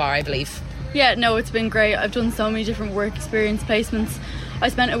year so far, I believe. Yeah, no, it's been great. I've done so many different work experience placements. I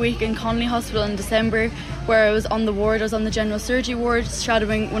spent a week in Connolly Hospital in December where I was on the ward. I was on the general surgery ward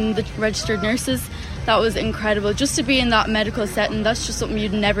shadowing one of the registered nurses. That was incredible. Just to be in that medical setting, that's just something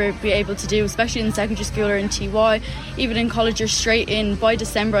you'd never be able to do, especially in secondary school or in TY. Even in college, you're straight in. By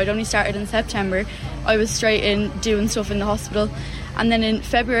December, I'd only started in September, I was straight in doing stuff in the hospital. And then in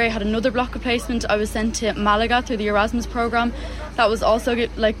February I had another block of placement. I was sent to Malaga through the Erasmus programme. That was also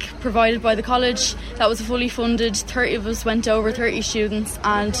provided by the college. That was fully funded. 30 of us went over, 30 students,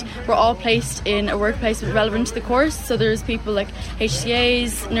 and we're all placed in a work placement relevant to the course. So there's people like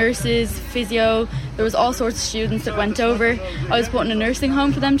HCAs, nurses, physio. There was all sorts of students that went over. I was put in a nursing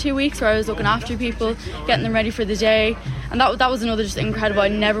home for them 2 weeks where I was looking after people, getting them ready for the day. And that was another just incredible. I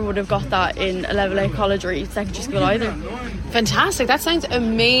never would have got that in a level 8 college or secondary school either. Fantastic. That sounds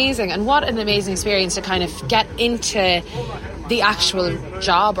amazing. And what an amazing experience to kind of get into the actual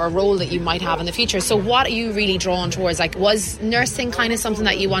job or role that you might have in the future. So what are you really drawn towards? Like, was nursing kind of something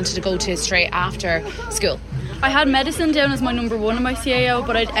that you wanted to go to straight after school? I had medicine down as my number one in my CAO,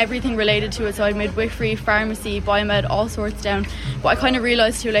 but I had everything related to it. So I had midwifery, pharmacy, biomed, all sorts down. But I kind of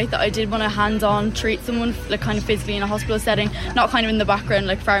realised too late that I did want to hands-on treat someone, like kind of physically in a hospital setting, not kind of in the background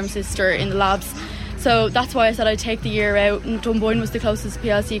like pharmacist or in the labs. So that's why I said I'd take the year out, and Dunboyne was the closest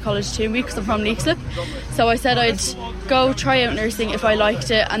PLC college to me because I'm from Leixlip. So I said I'd go try out nursing if I liked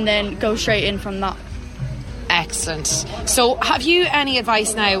it and then go straight in from that. Excellent. So have you any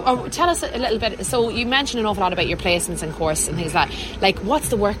advice now? Or tell us a little bit. So you mentioned an awful lot about your placements and course and things like that. Like, what's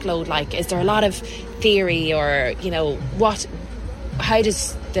the workload like? Is there a lot of theory, or, you know, how did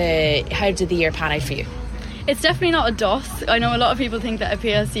the year pan out for you? It's definitely not a DOS. I know a lot of people think that a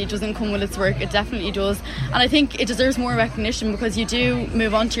PLC doesn't come with its work. It definitely does. And I think it deserves more recognition because you do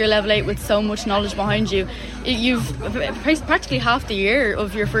move on to your level 8 with so much knowledge behind you. You've practically half the year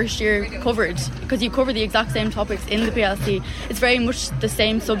of your first year covered because you cover the exact same topics in the PLC. It's very much the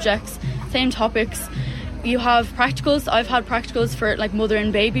same subjects, same topics. You have practicals. I've had practicals for like mother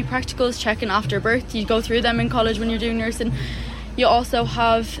and baby practicals, checking after birth. You go through them in college when you're doing nursing. You also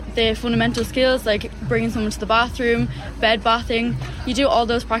have the fundamental skills like bringing someone to the bathroom, bed bathing. You do all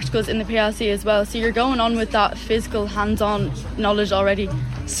those practicals in the PLC as well. So you're going on with that physical, hands-on knowledge already.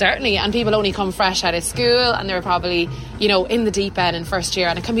 Certainly, and people only come fresh out of school and they're probably, you know, in the deep end in first year,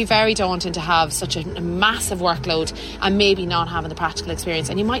 and it can be very daunting to have such a massive workload and maybe not having the practical experience,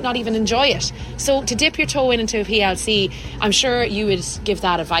 and you might not even enjoy it. So to dip your toe into a PLC, I'm sure you would give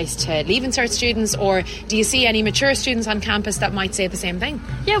that advice to Leaving Cert students, or do you see any mature students on campus that might say the same thing?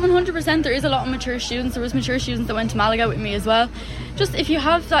 Yeah, 100%. There is a lot of mature students. There was mature students that went to Malaga with me as well. Just if you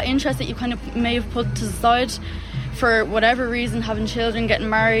have that interest that you kind of may have put to the side for whatever reason, having children, getting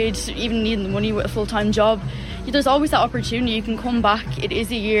married, even needing the money with a full-time job, there's always that opportunity. You can come back. It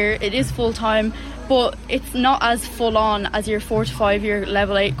is a year, it is full-time, but it's not as full-on as your 4 to 5 year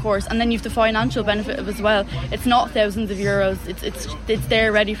level 8 course. And then you have the financial benefit of it as well. It's not thousands of euros. It's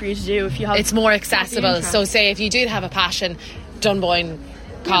there ready for you to do if you have. It's more accessible. So say if you did have a passion, Dunboyne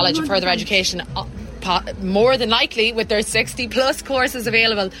College of Further Education more than likely, with their 60 plus courses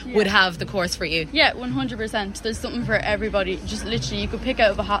available, would have the course for you. Yeah, 100%. There's something for everybody. Just literally, you could pick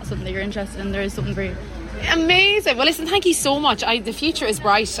out of a hat something that you're interested in. There is something for you. Amazing. Well, listen, thank you so much. The future is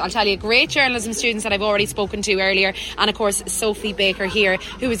bright, I'll tell you. Great journalism students that I've already spoken to earlier, and of course Sophie Baker here,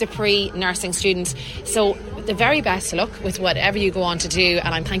 who is a pre-nursing student. So the very best of luck with whatever you go on to do,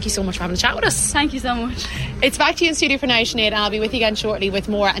 and thank you so much for having a chat with us. Thank you so much. It's back to you in studio for now, Sinead, and I'll be with you again shortly with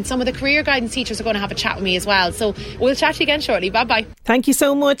more, and some of the career guidance teachers are going to have a chat with me as well, so we'll chat to you again shortly. Bye bye. Thank you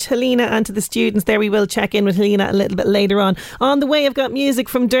so much, Helena, and to the students there. We will check in with Helena a little bit later on. On the way, I've got music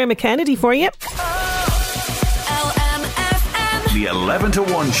from Dermot Kennedy for you. The 11 to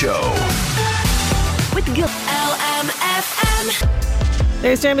 1 show. With LMFM.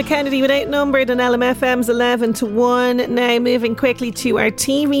 There's Dermot Kennedy with Outnumbered on LMFM's 11 to 1. Now moving quickly to our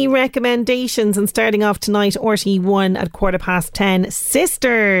TV recommendations, and starting off tonight, RTÉ1 at 10:15.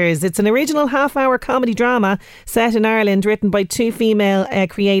 Sisters. It's an original half-hour comedy drama set in Ireland, written by two female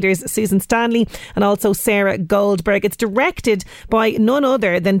creators, Susan Stanley and also Sarah Goldberg. It's directed by none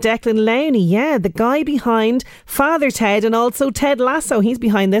other than Declan Lowney, the guy behind Father Ted and also Ted Lasso. He's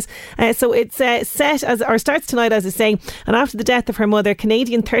behind this. So it's starts tonight, as I say, and after the death of her mother,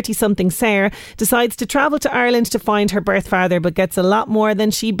 Canadian 30-something Sarah decides to travel to Ireland to find her birth father, but gets a lot more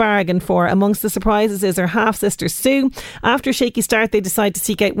than she bargained for. Amongst the surprises is her half-sister Sue. After a shaky start, they decide to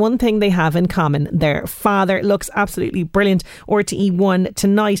seek out one thing they have in common: their father. Looks absolutely brilliant. RTÉ1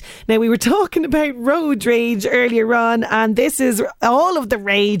 tonight. Now, we were talking about road rage earlier on, and this is all of the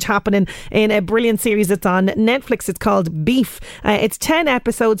rage happening in a brilliant series that's on Netflix. It's called Beef. It's 10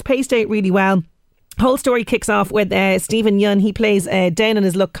 episodes, paced out really well. Whole story kicks off with Stephen Yun. He plays down on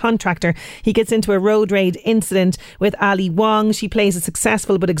his luck contractor. He gets into a road rage incident with Ali Wong. She plays a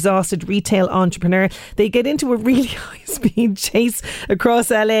successful but exhausted retail entrepreneur. They get into a really high-speed chase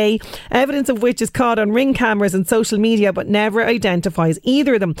across LA, evidence of which is caught on ring cameras and social media, but never identifies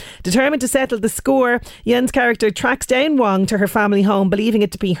either of them. Determined to settle the score, Yun's character tracks down Wong to her family home, believing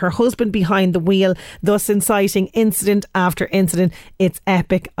it to be her husband behind the wheel, thus inciting incident after incident. It's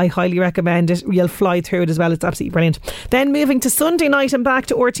epic. I highly recommend it. You'll fly through it as well. It's absolutely brilliant. Then moving to Sunday night and back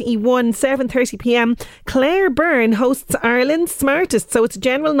to RTÉ1, 7:30pm, Claire Byrne hosts Ireland's Smartest. So it's a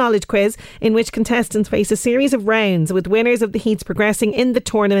general knowledge quiz in which contestants face a series of rounds, with winners of the heats progressing in the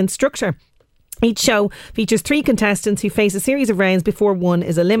tournament structure. Each show features 3 contestants who face a series of rounds before one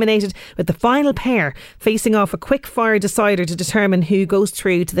is eliminated, with the final pair facing off a quick fire decider to determine who goes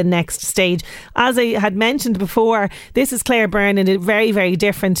through to the next stage. As I had mentioned before, this is Claire Byrne in a very, very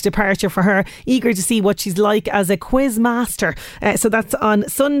different departure for her. Eager to see what she's like as a quiz master. So that's on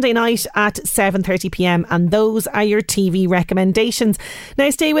Sunday night at 7:30pm, and those are your TV recommendations.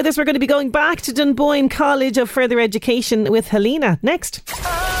 Now stay with us. We're going to be going back to Dunboyne College of Further Education with Helena next.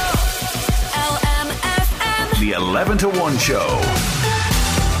 The 11 to 1 show.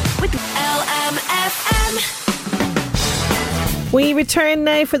 With LMFM. We return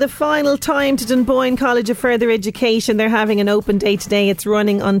now for the final time to Dunboyne College of Further Education. They're having an open day today. It's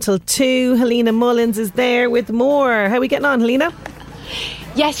running until 2. Helena Mullins is there with more. How are we getting on, Helena?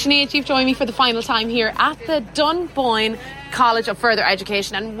 Yes, Sinead, you've joined me for the final time here at the Dunboyne College of Further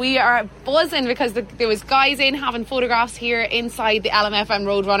Education, and we are buzzing because there was guys in having photographs here inside the LMFM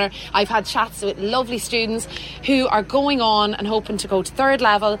Roadrunner. I've had chats with lovely students who are going on and hoping to go to 3rd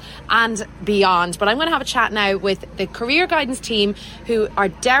level and beyond. But I'm going to have a chat now with the career guidance team, who are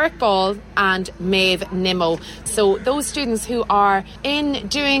Derek Ball and Maeve Nimmo. So those students who are in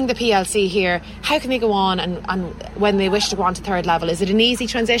doing the PLC here, how can they go on and when they wish to go on to 3rd level? Is it an easy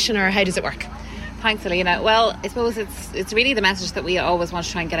transition, or how does it work? Thanks, Helena. Well, I suppose it's really the message that we always want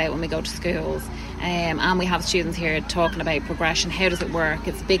to try and get out when we go to schools. And we have students here talking about progression. How does it work?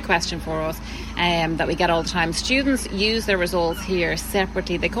 It's a big question for us that we get all the time. Students use their results here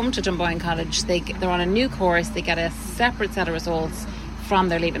separately. They come to Dunboyne College, they're on a new course, they get a separate set of results from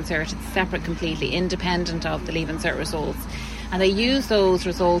their Leaving Cert. It's separate completely, independent of the Leaving Cert results. And they use those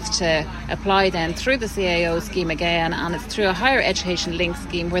results to apply then through the CAO scheme again, and it's through a higher education link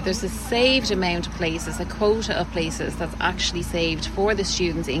scheme where there's a saved amount of places, a quota of places that's actually saved for the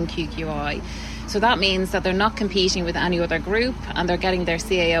students in QQI. So that means that they're not competing with any other group, and they're getting their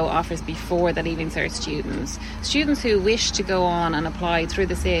CAO offers before the Leaving Cert students. Students who wish to go on and apply through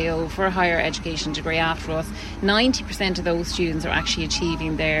the CAO for a higher education degree after us, 90% of those students are actually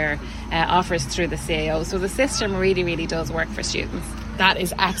achieving their offers through the CAO. So the system really, really does work for students. That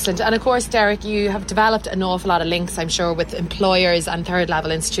is excellent. And of course, Derek, you have developed an awful lot of links, I'm sure, with employers and 3rd level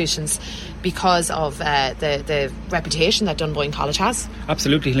institutions. because of the reputation that Dunboyne College has.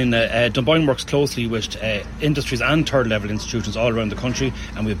 Absolutely, Helena. Dunboyne works closely with industries and third level institutions all around the country,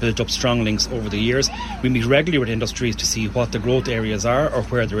 and we've built up strong links over the years. We meet regularly with industries to see what the growth areas are or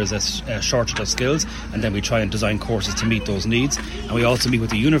where there is a shortage of skills, and then we try and design courses to meet those needs. And we also meet with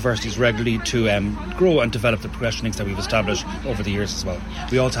the universities regularly to grow and develop the progression links that we've established over the years as well.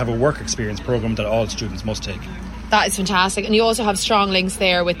 We also have a work experience programme that all students must take. That is fantastic. And you also have strong links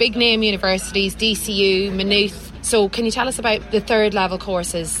there with big name universities, DCU, Maynooth. So can you tell us about the third level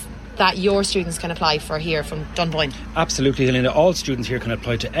courses that your students can apply for here from Dunboyne? Absolutely, Helena. All students here can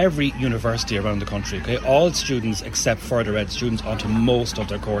apply to every university around the country. Okay, all students except further ed students onto most of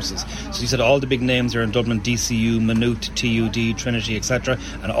their courses. So you said all the big names are in Dublin: DCU, Maynooth, TUD, Trinity, etc.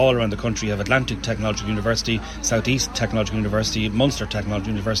 And all around the country you have Atlantic Technological University, South East Technological University, Munster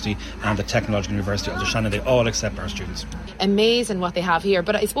Technological University and the Technological University of the Shannon. They all accept our students. Amazing what they have here.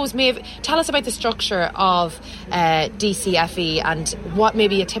 But I suppose, Maeve, tell us about the structure of DCFE and what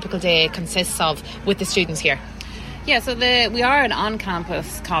maybe a typical day consists of with the students here. Yeah, so we are an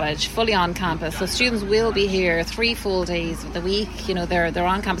on-campus college, fully on-campus. So students will be here 3 full days of the week. You know, they're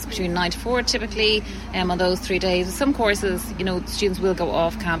on campus between 9 to 4 typically on those 3 days. Some courses, you know, students will go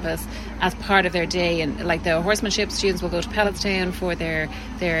off campus as part of their day, and like the horsemanship students will go to Pelletstown for their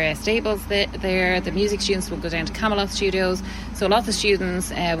stables there. The music students will go down to Camelot Studios. So lots of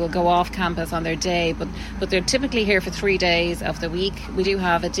students will go off campus on their day, but they're typically here for 3 days of the week. We do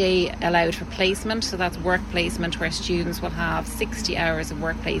have a day allowed for placement, so that's work placement, where students will have 60 hours of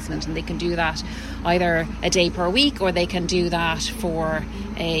work placement, and they can do that either a day per week or they can do that for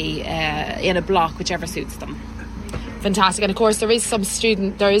in a block, whichever suits them. Fantastic. And of course there is some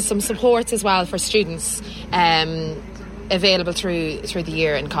support as well for students available through the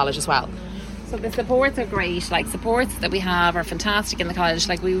year in college as well. So the supports are great. Like, supports that we have are fantastic in the college.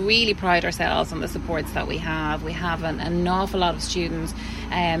 Like, we really pride ourselves on the supports that we have. We have an awful lot of students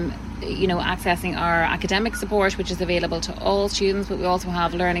accessing our academic support, which is available to all students, but we also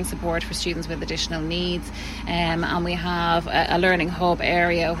have learning support for students with additional needs, and we have a learning hub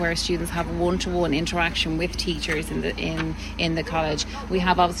area where students have one-to-one interaction with teachers in the college. We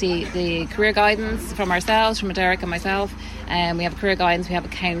have obviously the career guidance from ourselves, from Derek and myself, and we have career guidance. We have a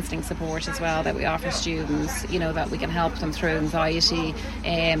counselling support as well that we offer students, you know, that we can help them through anxiety,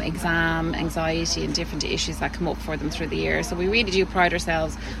 exam anxiety and different issues that come up for them through the year. So we really do pride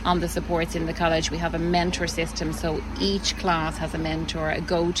ourselves on the supports in the college. We have a mentor system, so each class has a mentor, a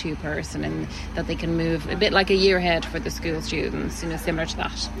go-to person, and that they can move a bit like a year ahead for the school students, you know, similar to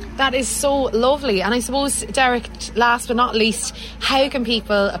that. That is so lovely. And I suppose, Derek, last but not least, how can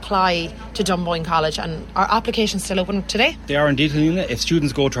people apply to Dunboyne College, and are applications still open today? They are indeed, Helena. If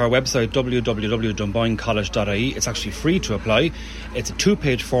students go to our website www.dunboynecollege.ie, it's actually free to apply. It's a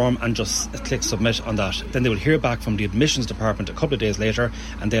 2-page form, and just click submit on that. Then they will hear back from the admissions department a couple of days later,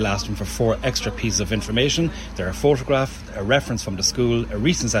 and they'll ask them for 4 extra pieces of information: their photograph, a reference from the school, a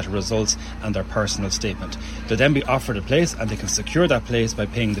recent set of results, and their personal statement. They'll then be offered a place, and they can secure that place by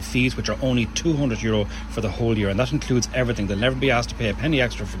paying the fees, which are only €200 for the whole year, and that includes everything. They'll never be asked to pay a penny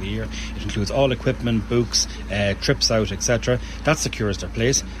extra for the year. It includes all equipment, books, trips out, etc. That secures their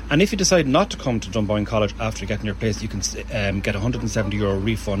place. And if you decide not to come to Dunboyne College after getting your place, you can get a €170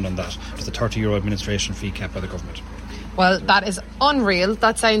 refund on that. There's a €30 administration fee kept by the government. Well, that is unreal.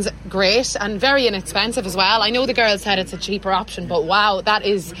 That sounds great and very inexpensive as well. I know the girls said it's a cheaper option, but wow, that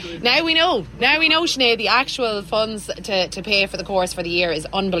is... Now we know, Sinead, the actual funds to pay for the course for the year is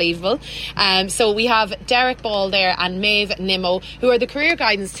unbelievable. So we have Derek Ball there and Maeve Nimmo, who are the career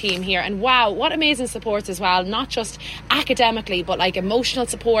guidance team here. And wow, what amazing supports as well, not just academically, but like emotional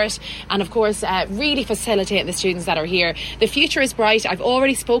support, and of course really facilitating the students that are here. The future is bright. I've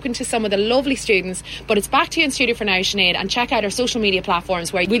already spoken to some of the lovely students, but it's back to you in studio for now, Sinead, and check out our social media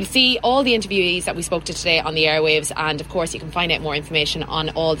platforms where we'll see all the interviewees that we spoke to today on the airwaves, and of course you can find out more information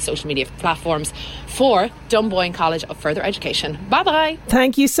on all the social media platforms for Dunboyne College of Further Education. Bye bye.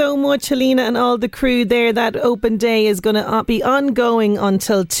 Thank you so much, Helena, and all the crew there. That open day is going to be ongoing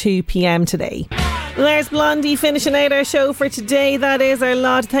until 2 p.m. today. There's Blondie finishing out our show for today. That is our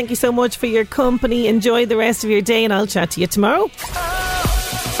lot. Thank you so much for your company. Enjoy the rest of your day, and I'll chat to you tomorrow.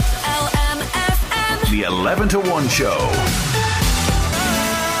 The 11 to 1 show.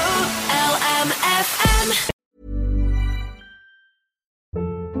 LMFM.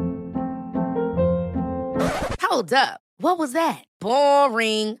 Hold up. What was that?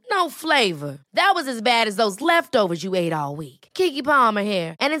 Boring. No flavor. That was as bad as those leftovers you ate all week. Keke Palmer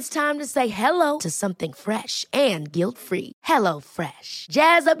here, and it's time to say hello to something fresh and guilt-free. Hello Fresh.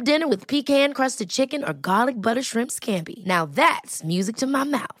 Jazz up dinner with pecan-crusted chicken or garlic butter shrimp scampi. Now that's music to my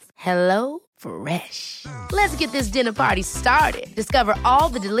mouth. Hello Fresh. Let's get this dinner party started. Discover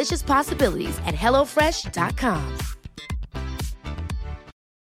all the delicious possibilities at HelloFresh.com.